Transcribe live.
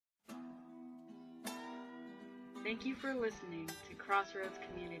Thank you for listening to Crossroads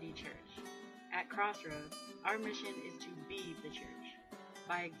Community Church. At Crossroads, our mission is to be the church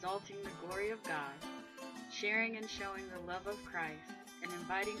by exalting the glory of God, sharing and showing the love of Christ, and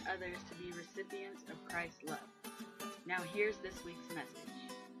inviting others to be recipients of Christ's love. Now here's this week's message.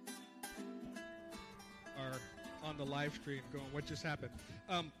 Are on the live stream going, what just happened?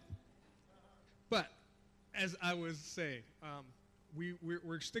 But as I was saying,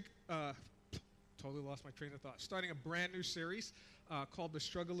 totally lost my train of thought. Starting a brand new series called The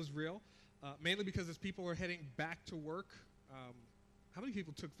Struggle is Real, mainly because as people are heading back to work, how many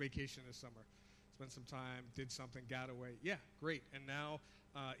people took vacation this summer? Spent some time, did something, got away. Yeah, great. And now,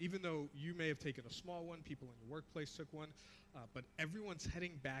 even though you may have taken a small one, people in your workplace took one, but everyone's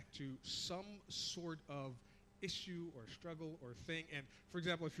heading back to some sort of issue or struggle or thing. And for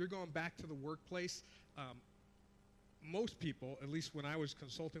example, if you're going back to the workplace, most people, at least when I was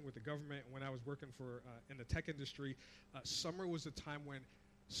consulting with the government, when I was working for in the tech industry, summer was a time when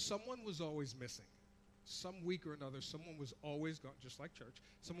someone was always missing. Some week or another, someone was always gone, just like church.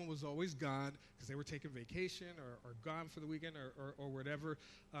 Someone was always gone because they were taking vacation or gone for the weekend or whatever.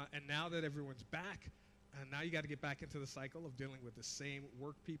 And now that everyone's back, and now you got to get back into the cycle of dealing with the same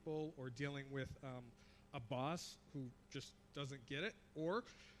work people or dealing with a boss who just doesn't get it, or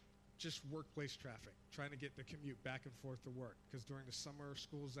just workplace traffic, trying to get the commute back and forth to work. Because during the summer,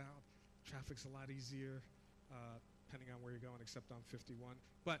 school's out, traffic's a lot easier, depending on where you're going, except on 51.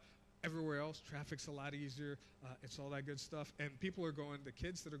 But everywhere else, traffic's a lot easier. It's all that good stuff. And people are going, the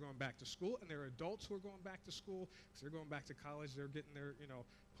kids that are going back to school, and there are adults who are going back to school because they're going back to college. They're getting their,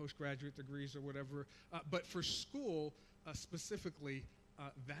 postgraduate degrees or whatever. But for school specifically,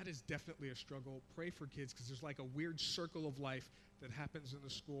 that is definitely a struggle. Pray for kids, because there's like a weird circle of life that happens in the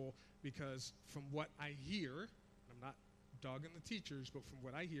school, because from what I hear, and I'm not dogging the teachers, but from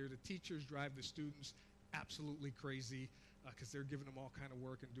what I hear, the teachers drive the students absolutely crazy because they're giving them all kind of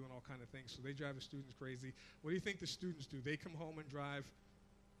work and doing all kind of things. So they drive the students crazy. What do you think the students do? They come home and drive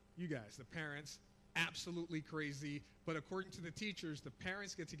you guys, the parents, absolutely crazy. But according to the teachers, the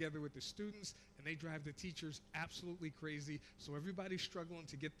parents get together with the students and they drive the teachers absolutely crazy. So everybody's struggling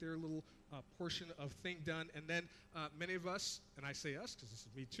to get their little portion of thing done. And then many of us, and I say us because this is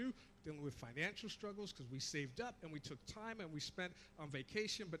me too, dealing with financial struggles because we saved up and we took time and we spent on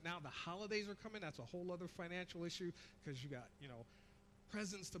vacation. But now the holidays are coming. That's a whole other financial issue because you got,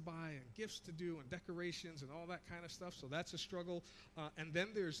 presents to buy and gifts to do and decorations and all that kind of stuff. So that's a struggle. And then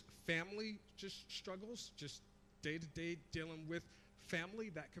there's family just struggles, just day-to-day dealing with family.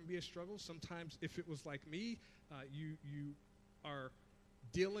 That can be a struggle. Sometimes if it was like me, you are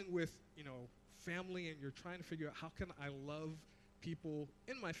dealing with, family, and you're trying to figure out how can I love people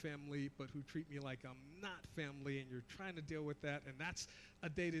in my family but who treat me like I'm not family, and you're trying to deal with that, and that's a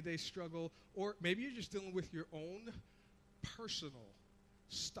day-to-day struggle. Or maybe you're just dealing with your own personal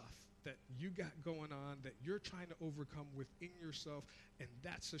stuff that you got going on that you're trying to overcome within yourself, and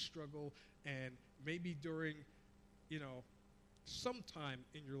that's a struggle. And maybe during, sometime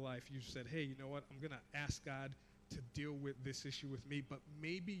in your life you said, hey, you know what, I'm going to ask God to deal with this issue with me, but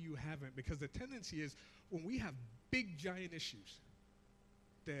maybe you haven't, because the tendency is when we have big giant issues,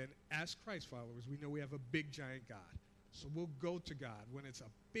 then as Christ followers, we know we have a big giant God. So we'll go to God when it's a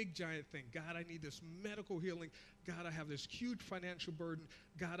big giant thing. God, I need this medical healing. God, I have this huge financial burden.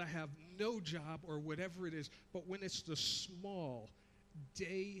 God, I have no job, or whatever it is. But when it's the small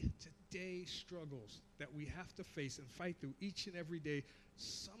day-to-day struggles that we have to face and fight through each and every day,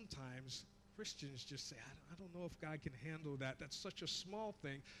 sometimes Christians just say, I don't know if God can handle that. That's such a small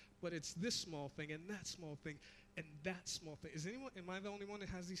thing, but it's this small thing and that small thing and that small thing. Am I the only one that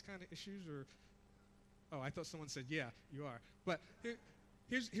has these kind of issues? Or oh, I thought someone said, yeah, you are. But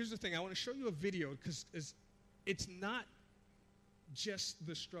here's the thing. I want to show you a video because it's not just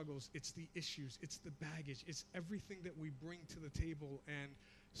the struggles. It's the issues. It's the baggage. It's everything that we bring to the table. And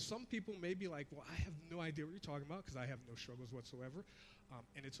some people may be like, well, I have no idea what you're talking about because I have no struggles whatsoever.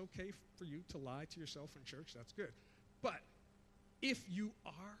 And it's okay for you to lie to yourself in church. That's good. But if you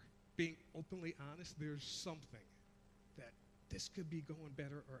are being openly honest, there's something that this could be going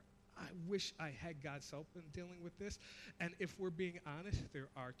better, or I wish I had God's help in dealing with this. And if we're being honest, there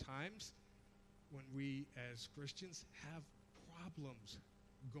are times when we as Christians have problems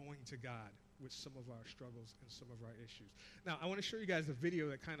going to God with some of our struggles and some of our issues. Now, I want to show you guys a video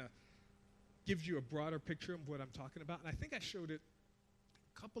that kind of gives you a broader picture of what I'm talking about. And I think I showed it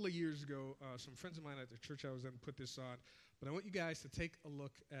a couple of years ago. Some friends of mine at the church I was in put this on. But I want you guys to take a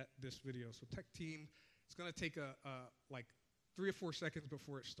look at this video. So tech team, it's going to take like 3 or 4 seconds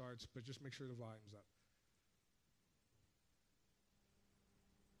before it starts, but just make sure the volume's up.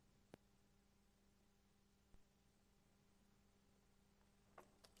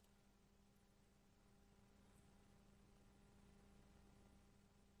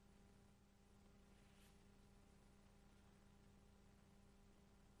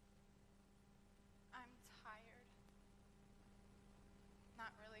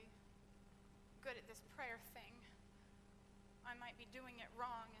 prayer thing. I might be doing it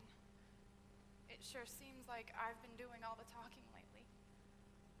wrong, and it sure seems like I've been doing all the talking lately.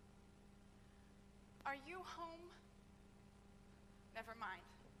 Are you home? Never mind.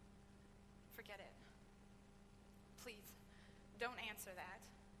 Forget it. Please, don't answer that.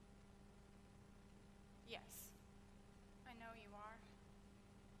 Yes, I know you are.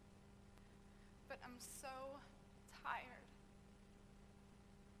 But I'm so tired.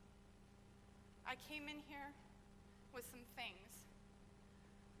 I came in here with some things.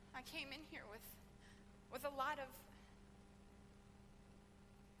 I came in here with a lot of,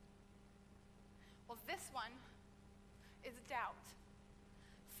 well, this one is doubt.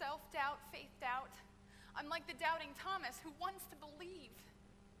 Self-doubt, faith doubt. I'm like the doubting Thomas who wants to believe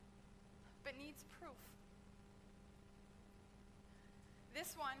but needs proof.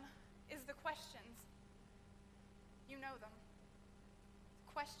 This one is the questions. You know them.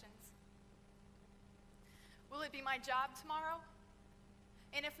 Questions. Will it be my job tomorrow?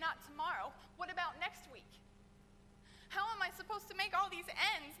 And if not tomorrow, what about next week? How am I supposed to make all these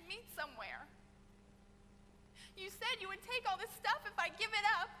ends meet somewhere? You said you would take all this stuff if I give it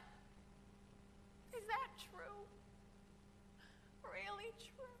up. Is that true? Really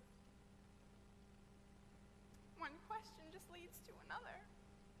true? One question just leads to another.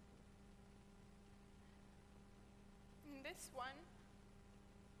 And this one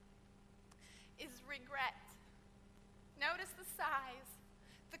is regret. Notice the size,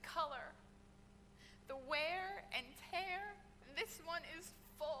 the color, the wear and tear. This one is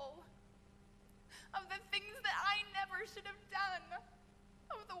full of the things that I never should have done,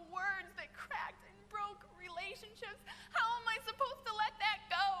 of the words that cracked and broke relationships. How am I supposed to let that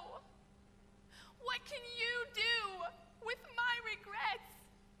go? What can you do with my regrets?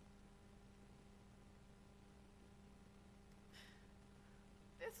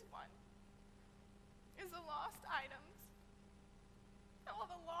 This one is the lost items. All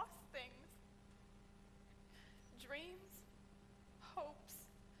the lost things. Dreams, hopes,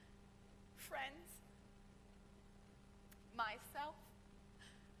 friends, myself,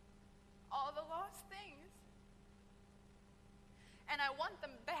 all the lost things. And I want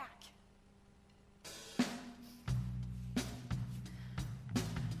them back.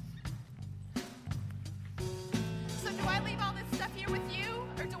 So do I leave all this stuff here with you,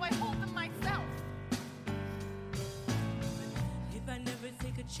 or do I hold them myself? If I never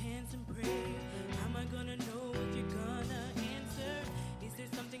take a chance and pray, how am I gonna know if you're gonna answer? Is there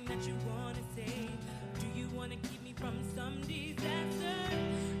something that you wanna say? Do you wanna keep me from some disaster?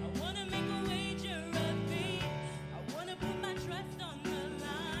 I wanna make a wager of faith. I wanna put my trust on the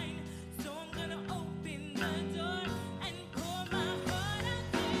line. So I'm gonna open the door and pour my heart out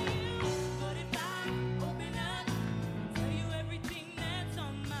to you. But if I open up, tell you everything that's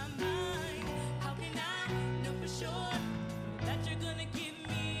on my mind, how can I know for sure that you're gonna give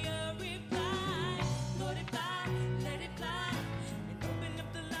me a reply? Lord, if I let it fly and open up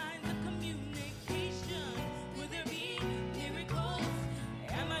the lines of communication, will there be miracles?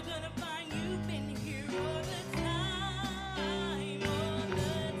 Am I gonna find you've been here all the time, all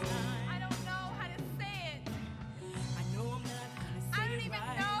the time? I don't know how to say it. I know I'm not gonna say I don't it even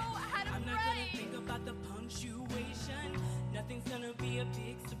right. know how to I'm not gonna pray. think about the punctuation. Nothing's gonna be a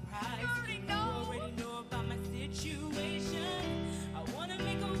big surprise. You already know. You already know about my situation. I wanna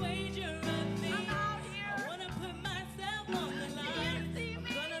make a wager of faith. I'm out here. I wanna put myself on the You line. can't see I'm me.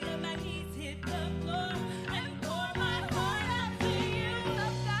 gonna let my knees hit the floor and pour my heart out to you.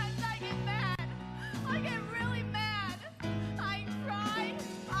 Sometimes I get mad. I get really mad. I cry.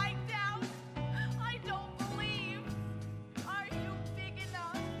 I doubt. I don't believe. Are you big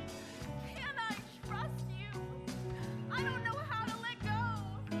enough? Can I trust you? I don't know how to let go.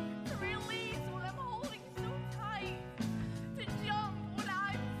 To release what I'm holding so tight. To jump when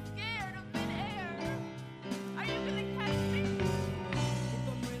I'm scared of midair. Are you gonna catch me? If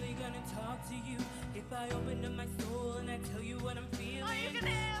I'm really gonna talk to you, if I open up my soul and I tell you what I'm feeling, Are you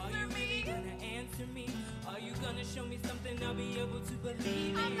gonna are answer you really me? gonna answer me? Are you gonna show me something I'll be able to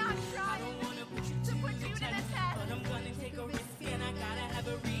believe in? I'm not I trying don't wanna put you to to put the you to test, the test. but I'm gonna take a risk and I gotta have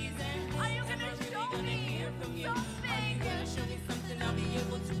a reason. Are you Am gonna I really show gonna me hear from you? Are you something? gonna show me something I'll be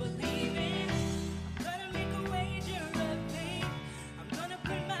able to believe in? I'm gonna make a wager of faith. I'm gonna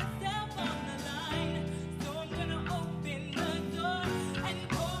put myself on the line. So I'm gonna open the door and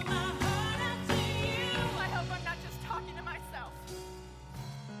pour my heart out to you. I hope I'm not just talking to myself.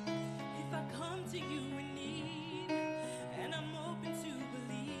 If I come to you in need and I'm open to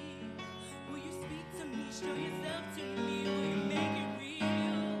believe, will you speak to me, show yourself to me, will you make it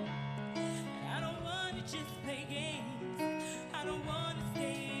real?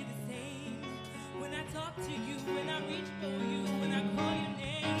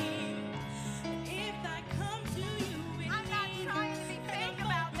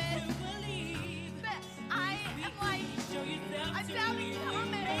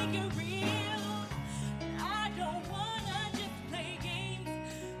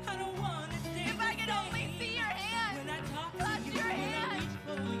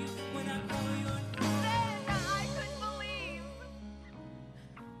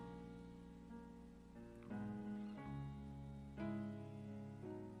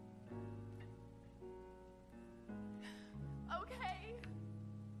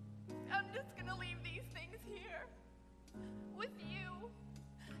 to leave these things here with you.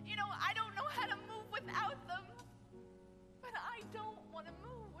 You know, I don't know how to move without them, but I don't want to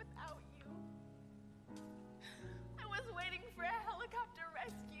move without you. I was waiting for a helicopter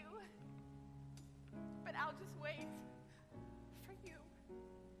rescue, but I'll just wait for you,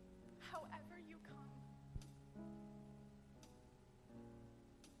 however you come.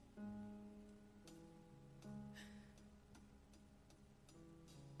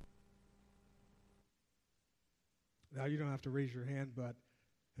 Now, you don't have to raise your hand, but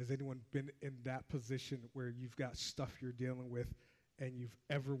has anyone been in that position where you've got stuff you're dealing with and you've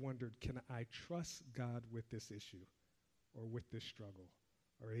ever wondered, can I trust God with this issue or with this struggle?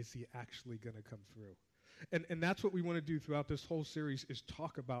 Or is he actually going to come through? And that's what we want to do throughout this whole series, is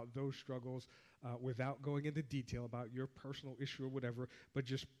talk about those struggles without going into detail about your personal issue or whatever, but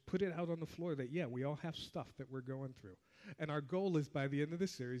just put it out on the floor that, yeah, we all have stuff that we're going through. And our goal is, by the end of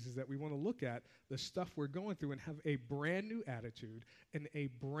this series, is that we want to look at the stuff we're going through and have a brand new attitude and a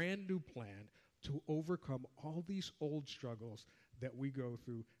brand new plan to overcome all these old struggles that we go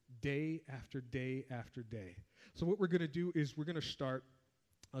through day after day after day. So what we're going to do is we're going to start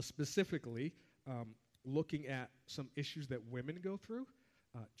specifically looking at some issues that women go through,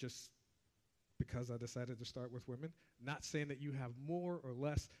 just because I decided to start with women. Not saying that you have more or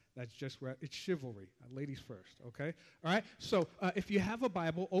less. That's just where it's chivalry. Ladies first, okay? All right? So if you have a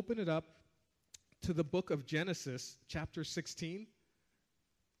Bible, open it up to the book of Genesis, chapter 16.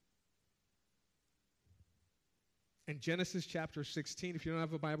 And Genesis chapter 16, if you don't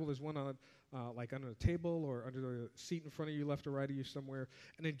have a Bible, there's one on like under the table or under the seat in front of you, left or right of you somewhere.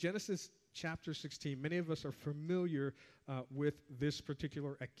 And in Genesis chapter 16, many of us are familiar with this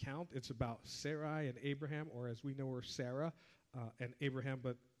particular account. It's about Sarai and Abraham, or as we know her, Sarah and Abraham,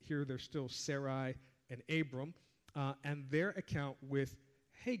 but here they're still Sarai and Abram, and their account with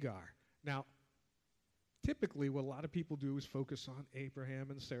Hagar. Now, typically what a lot of people do is focus on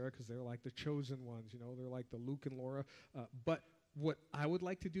Abraham and Sarah because they're like the chosen ones, you know, they're like the Luke and Laura. But what I would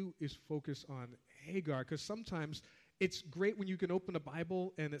like to do is focus on Hagar, because sometimes it's great when you can open a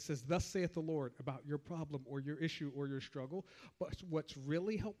Bible and it says, "Thus saith the Lord," about your problem or your issue or your struggle. But what's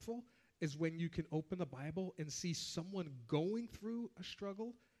really helpful is when you can open the Bible and see someone going through a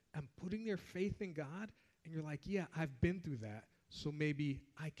struggle and putting their faith in God, and you're like, yeah, I've been through that, so maybe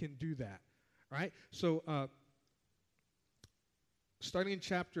I can do that. All right? So starting in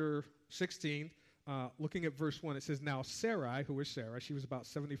chapter 16, looking at verse 1, it says, "Now Sarai," who is Sarah, she was about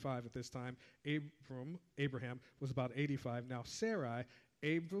 75 at this time. Abraham was about 85. Now Sarai,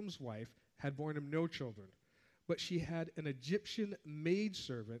 Abram's wife, had borne him no children, but she had an Egyptian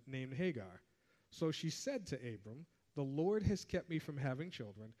maidservant named Hagar. So she said to Abram, "The Lord has kept me from having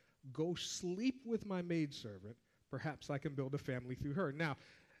children. Go sleep with my maidservant. Perhaps I can build a family through her." Now,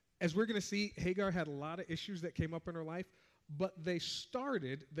 as we're going to see, Hagar had a lot of issues that came up in her life, but they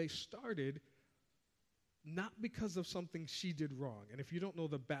started not because of something she did wrong. And if you don't know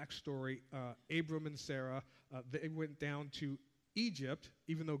the backstory, Abram and Sarah, they went down to Egypt,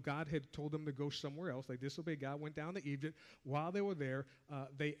 even though God had told them to go somewhere else. They disobeyed God, went down to Egypt. While they were there,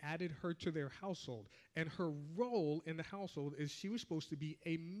 they added her to their household. And her role in the household is she was supposed to be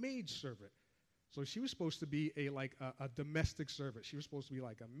a maidservant. So she was supposed to be a domestic servant. She was supposed to be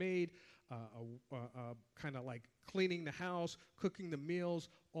like a maid, kind of like cleaning the house, cooking the meals,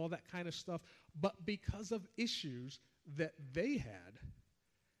 all that kind of stuff. But because of issues that they had,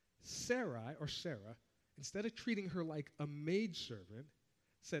 Sarah, instead of treating her like a maidservant,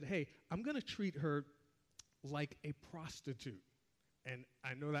 said, "Hey, I'm going to treat her like a prostitute." And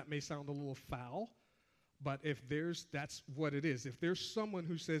I know that may sound a little foul, but that's what it is. If there's someone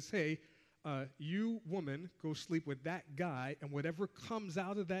who says, "Hey, you woman, go sleep with that guy, and whatever comes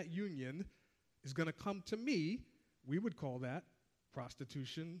out of that union is going to come to me," we would call that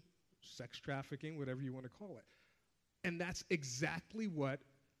prostitution, sex trafficking, whatever you want to call it. And that's exactly what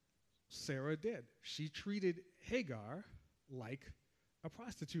Sarah did. She treated Hagar like a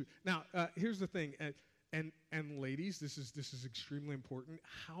prostitute. Now, here's the thing, and ladies, this is extremely important.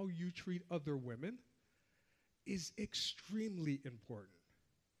 How you treat other women is extremely important.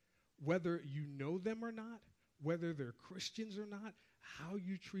 Whether you know them or not, whether they're Christians or not, how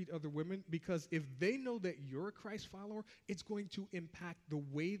you treat other women, because if they know that you're a Christ follower, it's going to impact the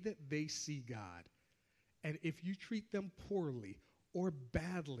way that they see God. And if you treat them poorly or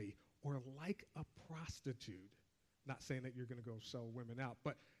badly or like a prostitute, not saying that you're going to go sell women out,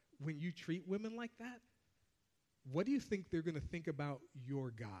 but when you treat women like that, what do you think they're going to think about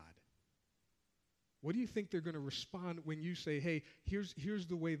your God? What do you think they're going to respond when you say, "Hey, here's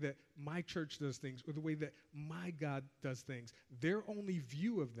the way that my church does things," or the way that my God does things? Their only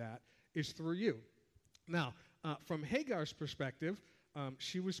view of that is through you. Now, from Hagar's perspective,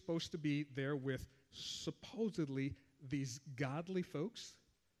 she was supposed to be there with supposedly these godly folks,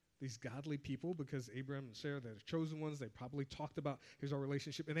 these godly people, because Abraham and Sarah, they're the chosen ones. They probably talked about here's our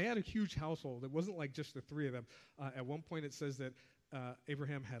relationship. And they had a huge household. It wasn't like just the three of them. At one point it says that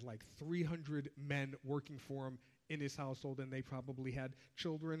Abraham had like 300 men working for him in his household, and they probably had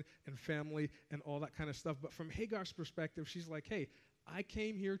children and family and all that kind of stuff. But from Hagar's perspective, she's like, hey, I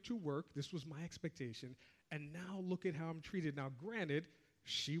came here to work. This was my expectation. And now look at how I'm treated. Now, granted,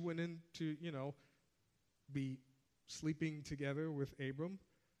 she went in to, be sleeping together with Abram,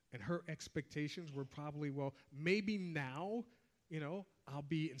 and her expectations were probably, well, maybe now, I'll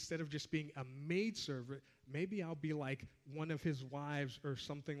be, instead of just being a maidservant, maybe I'll be like one of his wives or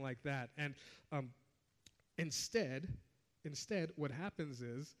something like that. And instead, what happens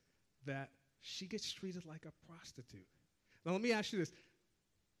is that she gets treated like a prostitute. Now, let me ask you this,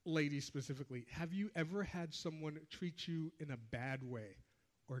 ladies specifically. Have you ever had someone treat you in a bad way,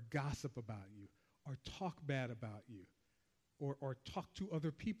 or gossip about you, or talk bad about you, or talk to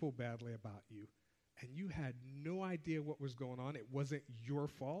other people badly about you, and you had no idea what was going on? It wasn't your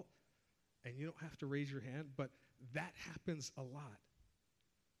fault, and you don't have to raise your hand, but that happens a lot,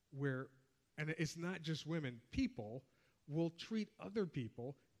 where, and it's not just women, people will treat other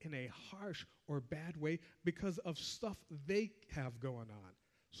people in a harsh or bad way because of stuff they have going on.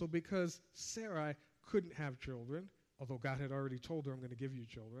 So because Sarai couldn't have children, although God had already told her, I'm going to give you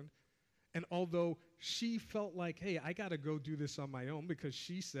children, and although she felt like, hey, I got to go do this on my own because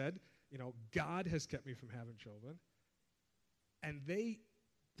she said, God has kept me from having children, and they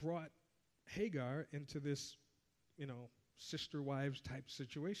brought Hagar into this, sister wives type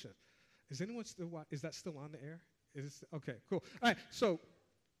situation. Is that still on the air? Okay, cool. All right, so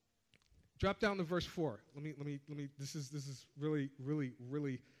drop down to verse 4. Let me. This is really, really,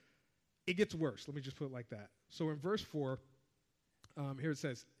 really. It gets worse. Let me just put it like that. So in verse 4, here it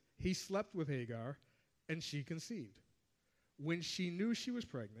says, he slept with Hagar, and she conceived. When she knew she was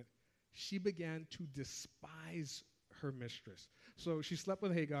pregnant, she began to despise her mistress. So she slept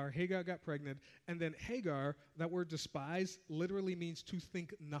with Hagar. Hagar got pregnant, and then Hagar, that word despise, literally means to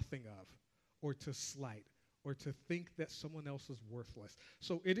think nothing of, or to slight, or to think that someone else is worthless.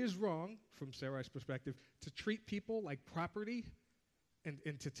 So it is wrong, from Sarai's perspective, to treat people like property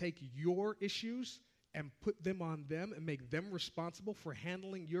and to take your issues and put them on them and make them responsible for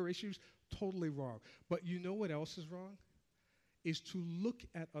handling your issues. Totally wrong. But you know what else is wrong? Is to look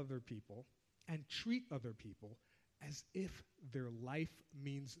at other people and treat other people as if their life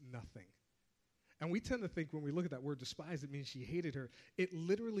means nothing. And we tend to think when we look at that word despise, it means she hated her. It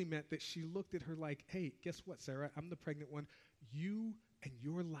literally meant that she looked at her like, hey, guess what, Sarah? I'm the pregnant one. You and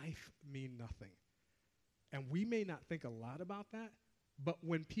your life mean nothing. And we may not think a lot about that, but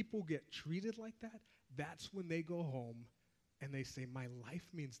when people get treated like that, that's when they go home and they say, my life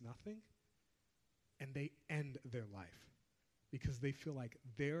means nothing, and they end their life because they feel like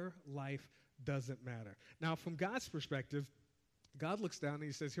their life doesn't matter. Now, from God's perspective, God looks down and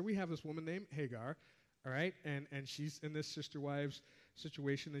he says, here we have this woman named Hagar, all right, and she's in this sister wives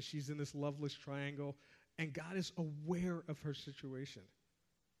situation, and she's in this loveless triangle, and God is aware of her situation.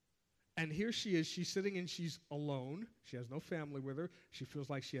 And here she is, she's sitting and she's alone. She has no family with her. She feels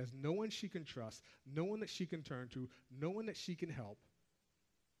like she has no one she can trust, no one that she can turn to, no one that she can help.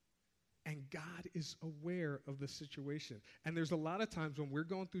 And God is aware of the situation. And there's a lot of times when we're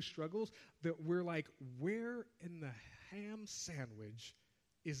going through struggles that we're like, where in the ham sandwich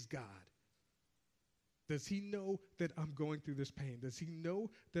is God? Does he know that I'm going through this pain? Does he know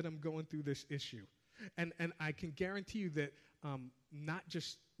that I'm going through this issue? And I can guarantee you that not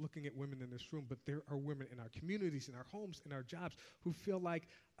just looking at women in this room, but there are women in our communities, in our homes, in our jobs who feel like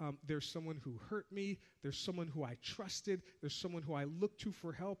there's someone who hurt me, there's someone who I trusted, there's someone who I looked to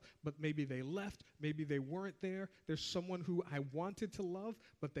for help, but maybe they left, maybe they weren't there. There's someone who I wanted to love,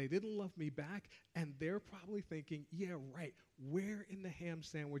 but they didn't love me back, and they're probably thinking, yeah, right, where in the ham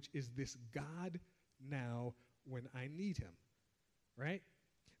sandwich is this God now when I need him, right?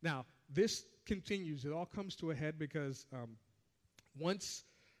 Now, this continues. It all comes to a head because once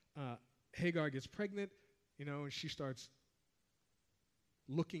Hagar gets pregnant, and she starts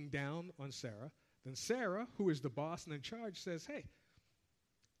looking down on Sarah, then Sarah, who is the boss and in charge, says, hey,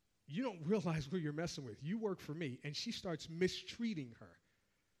 you don't realize who you're messing with. You work for me. And she starts mistreating her.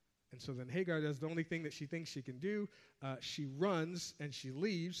 And so then Hagar does the only thing that she thinks she can do. She runs and she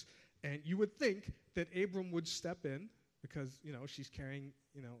leaves. And you would think that Abram would step in because, she's carrying,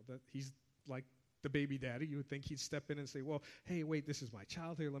 that he's like the baby daddy. You would think he'd step in and say, well, hey, wait, this is my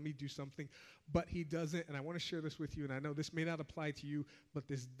child here. Let me do something. But he doesn't, and I want to share this with you, and I know this may not apply to you, but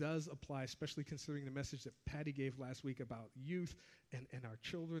this does apply, especially considering the message that Patty gave last week about youth and our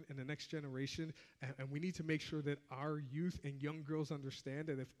children and the next generation. And we need to make sure that our youth and young girls understand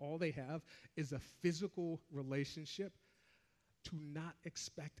that if all they have is a physical relationship, to not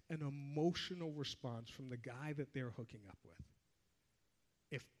expect an emotional response from the guy that they're hooking up with.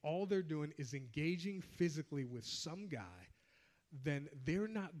 If all they're doing is engaging physically with some guy, then they're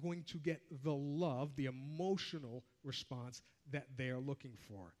not going to get the love, the emotional response that they're looking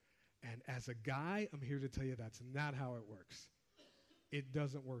for. And as a guy, I'm here to tell you that's not how it works. It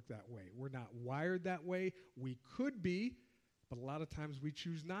doesn't work that way. We're not wired that way. We could be, but a lot of times we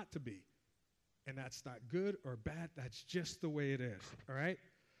choose not to be. And that's not good or bad. That's just the way it is, all right?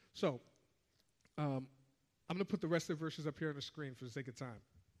 So I'm going to put the rest of the verses up here on the screen for the sake of time.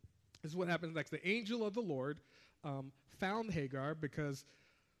 This is what happens next. The angel of the Lord found Hagar because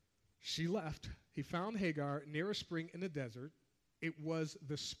she left. He found Hagar near a spring in the desert. It was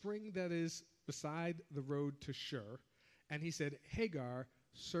the spring that is beside the road to Shur. And he said, Hagar,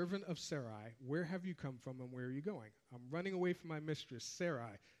 servant of Sarai, where have you come from and where are you going? I'm running away from my mistress,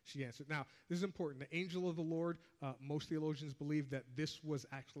 Sarai, she answered. Now, this is important. The angel of the Lord, most theologians believe that this was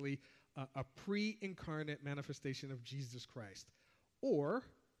actually a pre-incarnate manifestation of Jesus Christ, or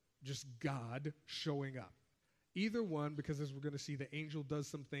just God showing up. Either one, because as we're going to see, the angel does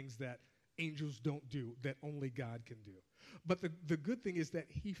some things that angels don't do, that only God can do. But the good thing is that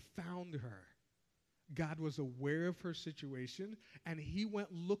he found her. God was aware of her situation, and he went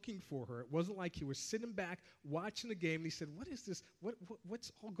looking for her. It wasn't like he was sitting back watching the game, and he said, what is this?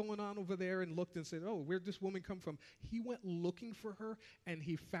 What's all going on over there? And looked and said, oh, where'd this woman come from? He went looking for her, and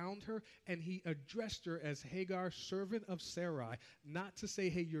he found her, and he addressed her as Hagar, servant of Sarai, not to say,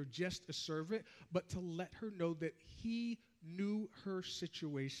 hey, you're just a servant, but to let her know that he knew her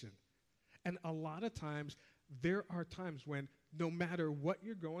situation. And a lot of times, there are times when no matter what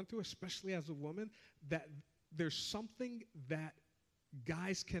you're going through, especially as a woman, that there's something that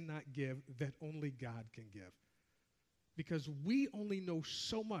guys cannot give that only God can give. Because we only know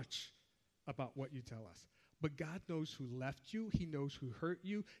so much about what you tell us. But God knows who left you. He knows who hurt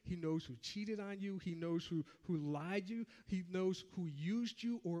you. He knows who cheated on you. He knows who lied you. He knows who used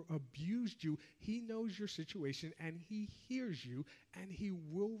you or abused you. He knows your situation, and he hears you, and he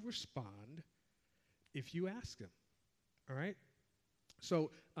will respond if you ask him. All right?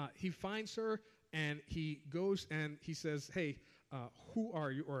 So he finds her, and he goes and he says, hey, who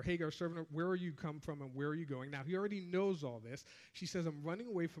are you? Or Hagar, servant, where are you come from and where are you going? Now, he already knows all this. She says, I'm running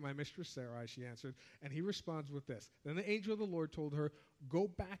away from my mistress Sarai, she answered. And he responds with this. Then the angel of the Lord told her, go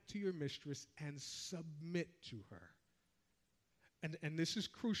back to your mistress and submit to her. And this is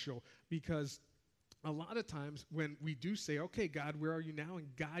crucial because a lot of times when we do say, okay, God, where are you now? And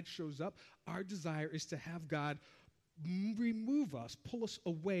God shows up, our desire is to have God remove us, pull us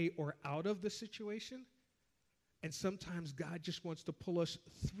away or out of the situation. And sometimes God just wants to pull us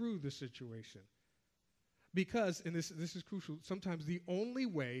through the situation. Because, and this is crucial, sometimes the only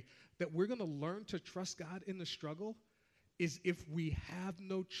way that we're going to learn to trust God in the struggle is if we have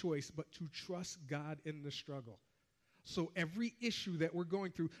no choice but to trust God in the struggle. So every issue that we're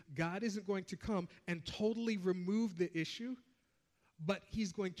going through, God isn't going to come and totally remove the issue, but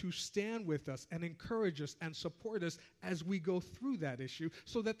he's going to stand with us and encourage us and support us as we go through that issue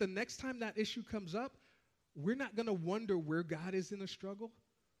so that the next time that issue comes up, we're not going to wonder where God is in the struggle.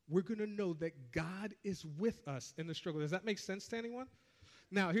 We're going to know that God is with us in the struggle. Does that make sense to anyone?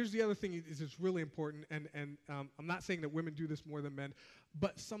 Now, here's the other thing that's really important, and I'm not saying that women do this more than men,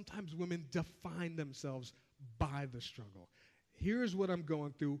 but sometimes women define themselves by the struggle. Here's what I'm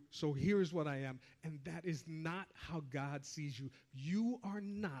going through, so here's what I am. And that is not how God sees you. You are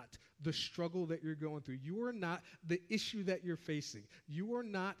not the struggle that you're going through. You are not the issue that you're facing. You are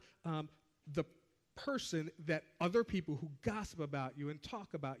not the person that other people who gossip about you and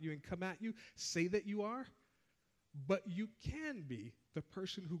talk about you and come at you say that you are. But you can be the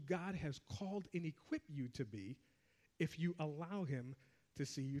person who God has called and equipped you to be if you allow him to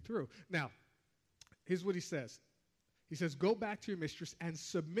see you through. Now, here's what he says. He says, go back to your mistress and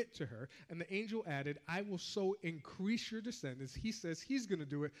submit to her. And the angel added, I will so increase your descendants. He says he's going to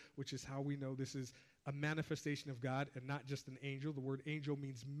do it, which is how we know this is a manifestation of God and not just an angel. The word angel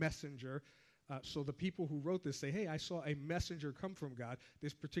means messenger. So the people who wrote this say, hey, I saw a messenger come from God.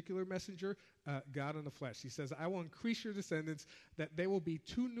 This particular messenger, God in the flesh. He says, I will increase your descendants that they will be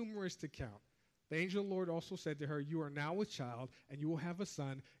too numerous to count. The angel of the Lord also said to her, you are now with child, and you will have a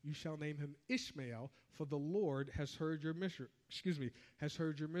son. You shall name him Ishmael, for the Lord has heard your misery.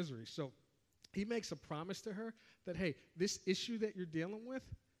 So he makes a promise to her that, hey, this issue that you're dealing with,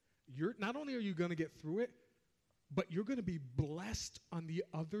 not only are you going to get through it, but you're going to be blessed on the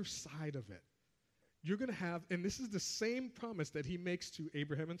other side of it. You're going to have, and this is the same promise that he makes to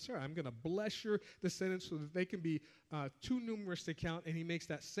Abraham and Sarah. I'm going to bless your descendants so that they can be too numerous to count, and he makes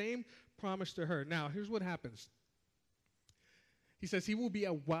that same promise to her. Now, here's what happens. He says, he will be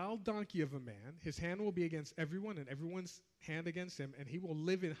a wild donkey of a man. His hand will be against everyone and everyone's hand against him, and he will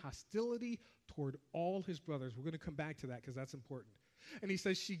live in hostility toward all his brothers. We're going to come back to that because that's important. And he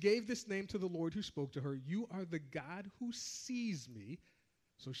says, she gave this name to the Lord who spoke to her. You are the God who sees me.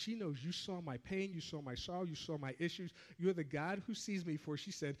 So she knows you saw my pain, you saw my sorrow, you saw my issues. You're the God who sees me, for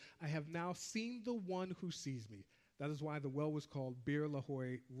she said, I have now seen the one who sees me. That is why the well was called Bir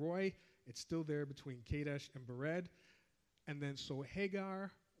Lahai Roi. It's still there between Kadesh and Bered. And then so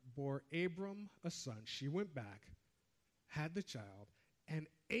Hagar bore Abram a son. She went back, had the child, and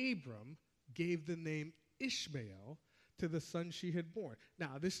Abram gave the name Ishmael to the son she had born.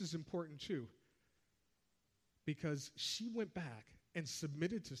 Now, this is important too, because she went back and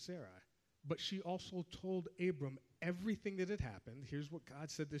submitted to Sarah, but she also told Abram everything that had happened. Here's what God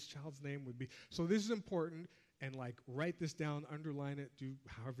said this child's name would be. So this is important, and write this down, underline it, do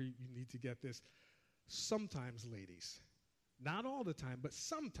however you need to get this. Sometimes, ladies, not all the time, but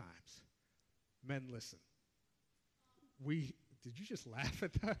sometimes, men listen. Did you just laugh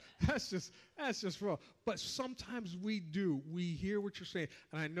at that? That's just wrong. But sometimes we do. We hear what you're saying.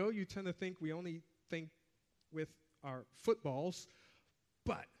 And I know you tend to think we only think with our footballs,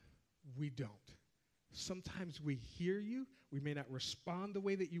 but we don't. Sometimes we hear you. We may not respond the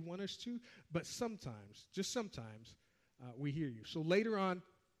way that you want us to, but sometimes, just sometimes, we hear you. So later on,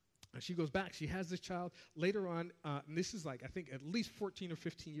 she goes back. She has this child. Later on, and this is I think at least 14 or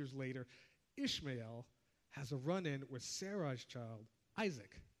 15 years later, Ishmael has a run-in with Sarah's child,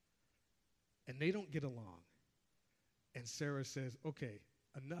 Isaac. And they don't get along. And Sarah says, okay,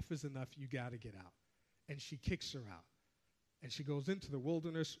 enough is enough. You got to get out. And she kicks her out. And she goes into the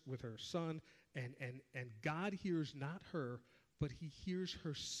wilderness with her son. And God hears not her, but he hears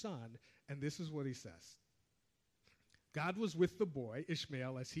her son. And this is what he says. God was with the boy,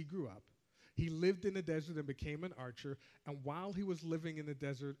 Ishmael, as he grew up. He lived in the desert and became an archer. And while he was living in the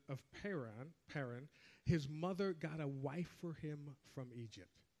desert of Paran, his mother got a wife for him from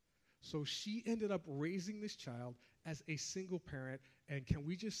Egypt. So she ended up raising this child as a single parent. And can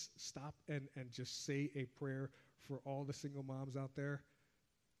we just stop and just say a prayer for all the single moms out there?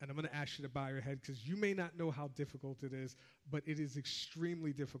 And I'm going to ask you to bow your head because you may not know how difficult it is, but it is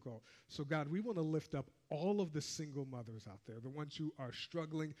extremely difficult. So God, we want to lift up all of the single mothers out there, the ones who are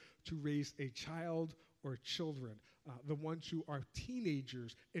struggling to raise a child or children, the ones who are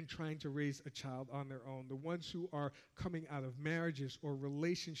teenagers and trying to raise a child on their own, the ones who are coming out of marriages or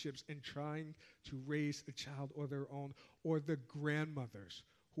relationships and trying to raise a child or their own, or the grandmothers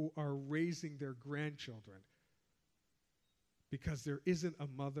who are raising their grandchildren because there isn't a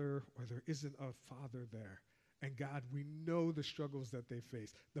mother or there isn't a father there. And God, we know the struggles that they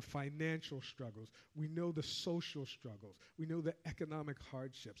face, the financial struggles. We know the social struggles. We know the economic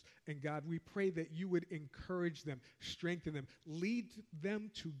hardships. And God, we pray that you would encourage them, strengthen them, lead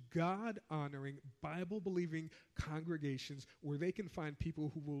them to God-honoring, Bible-believing congregations where they can find people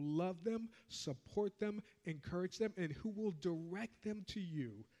who will love them, support them, encourage them, and who will direct them to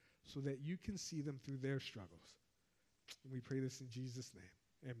you so that you can see them through their struggles. And we pray this in Jesus'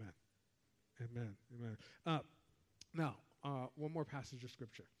 name. Amen. Amen. Amen. Now, one more passage of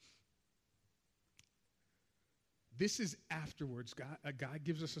Scripture. This is afterwards. God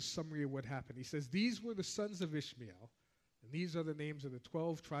gives us a summary of what happened. He says, these were the sons of Ishmael, and these are the names of the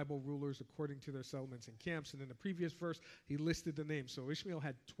 12 tribal rulers according to their settlements and camps. And in the previous verse, he listed the names. So Ishmael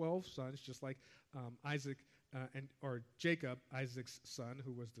had 12 sons, just like Isaac or Jacob, Isaac's son,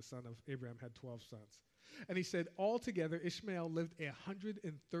 who was the son of Abraham, had 12 sons. And he said, altogether, Ishmael lived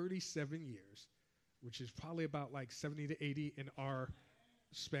 137 years, which is probably about 70 to 80 in our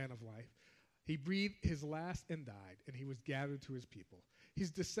span of life. He breathed his last and died, and he was gathered to his people.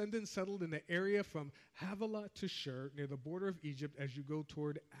 His descendants settled in the area from Havilah to Shur, near the border of Egypt, as you go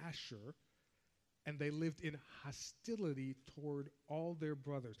toward Ashur, and they lived in hostility toward all their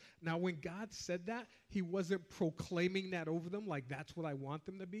brothers. Now, when God said that, he wasn't proclaiming that over them, like that's what I want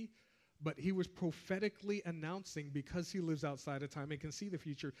them to be. But he was prophetically announcing, because he lives outside of time and can see the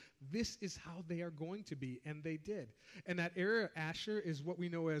future, this is how they are going to be, and they did. And that area, Asher, is what we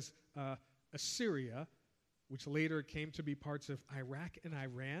know as Assyria, which later came to be parts of Iraq and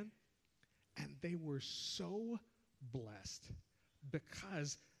Iran. And they were so blessed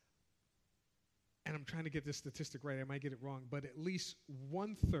because, and I'm trying to get this statistic right, I might get it wrong, but at least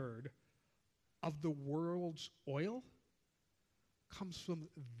 1/3 of the world's oil comes from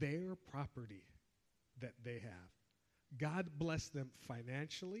their property that they have. God blessed them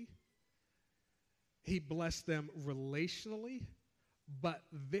financially. He blessed them relationally. But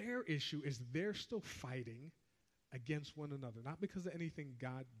their issue is they're still fighting against one another, not because of anything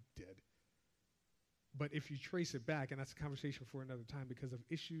God did. But if you trace it back, and that's a conversation for another time, because of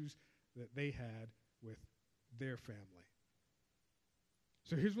issues that they had with their family.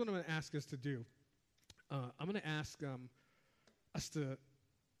 So here's what I'm going to ask us to do. I'm going to ask us to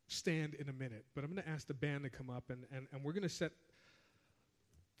stand in a minute, but I'm going to ask the band to come up, and we're going to set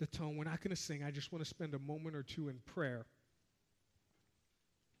the tone. We're not going to sing. I just want to spend a moment or two in prayer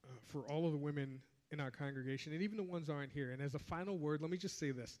for all of the women in our congregation, and even the ones who aren't here. And as a final word, let me just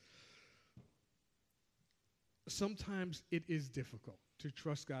say this. Sometimes it is difficult to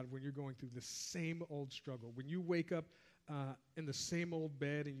trust God when you're going through the same old struggle. When you wake up in the same old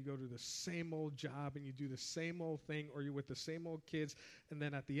bed and you go to the same old job and you do the same old thing, or you're with the same old kids, and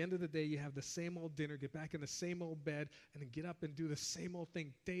then at the end of the day you have the same old dinner, get back in the same old bed, and then get up and do the same old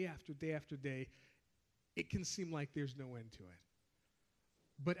thing day after day after day, it can seem like there's no end to it.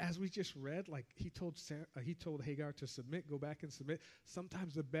 But as we just read, like he told Hagar to submit, go back and submit.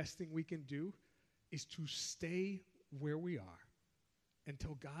 Sometimes the best thing we can do is to stay where we are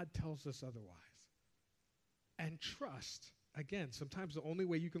until God tells us otherwise. And trust. Again, sometimes the only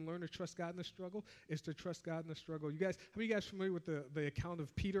way you can learn to trust God in the struggle is to trust God in the struggle. You guys, how many of you guys familiar with the account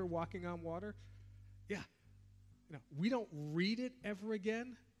of Peter walking on water? Yeah. You know, we don't read it ever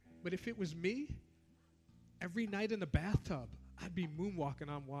again, but if it was me, every night in the bathtub, I'd be moonwalking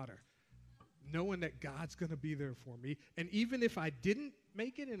on water, knowing that God's going to be there for me. And even if I didn't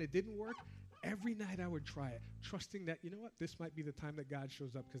make it and it didn't work, every night I would try it, trusting that, you know what, this might be the time that God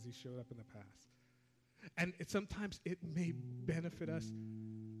shows up because he showed up in the past. And sometimes it may benefit us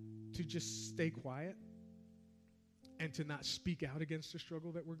to just stay quiet and to not speak out against the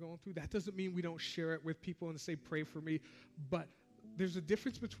struggle that we're going through. That doesn't mean we don't share it with people and say, pray for me. But there's a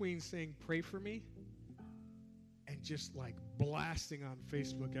difference between saying, pray for me, and just like blasting on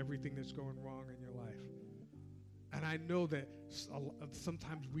Facebook everything that's going wrong in your life. And I know that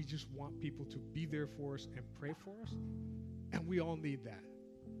sometimes we just want people to be there for us and pray for us, and we all need that.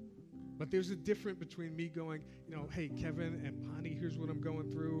 But there's a difference between me going, you know, hey, Kevin and Bonnie, here's what I'm going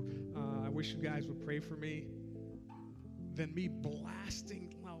through. I wish you guys would pray for me. Than me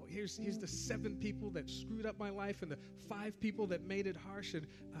blasting, well, here's the 7 people that screwed up my life and the 5 people that made it harsh. And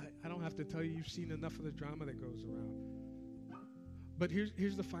I don't have to tell you, you've seen enough of the drama that goes around. But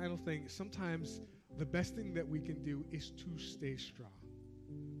here's the final thing. Sometimes the best thing that we can do is to stay strong.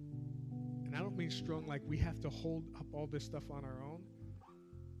 And I don't mean strong like we have to hold up all this stuff on our own,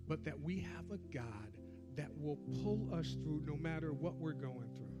 but that we have a God that will pull us through no matter what we're going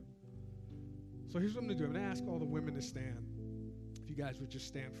through. So here's what I'm going to do. I'm going to ask all the women to stand. If you guys would just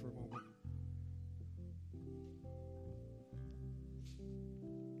stand for a moment.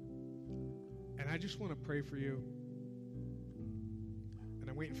 And I just want to pray for you. And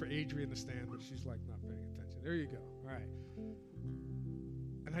I'm waiting for Adrienne to stand, but she's like not paying attention. There you go. All right.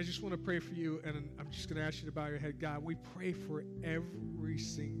 And I just want to pray for you, and I'm just going to ask you to bow your head. God, we pray for every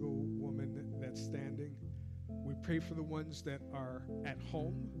single woman that's standing. We pray for the ones that are at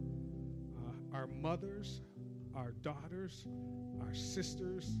home, our mothers, our daughters, our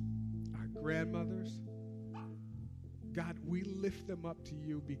sisters, our grandmothers. God, we lift them up to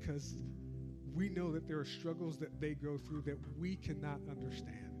you because we know that there are struggles that they go through that we cannot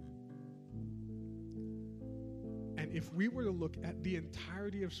understand. And if we were to look at the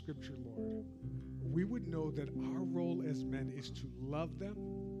entirety of Scripture, Lord, we would know that our role as men is to love them,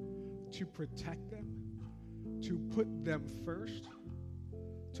 to protect them, to put them first,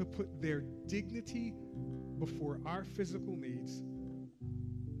 to put their dignity before our physical needs,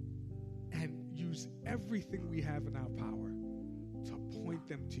 and use everything we have in our power to point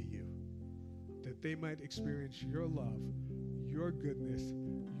them to you, that they might experience your love, your goodness,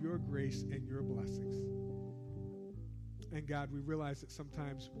 your grace, and your blessings. And God, we realize that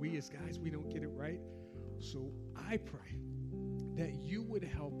sometimes we as guys, we don't get it right. So I pray that you would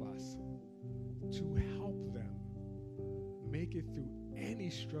help us to help them make it through any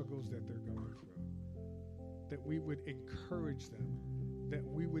struggles that they're going through, that we would encourage them, that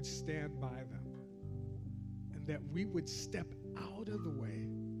we would stand by them, and that we would step out of the way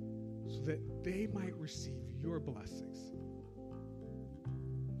so that they might receive your blessings.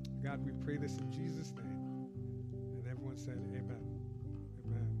 God, we pray this in Jesus' name. And everyone said, amen,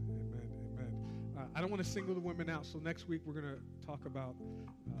 amen, amen, amen. I don't want to single the women out, so next week we're going to talk about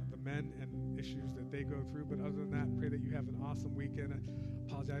the men and issues that they go through. But other than that, pray that you have an awesome weekend. I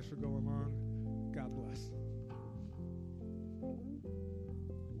apologize for going long. God bless.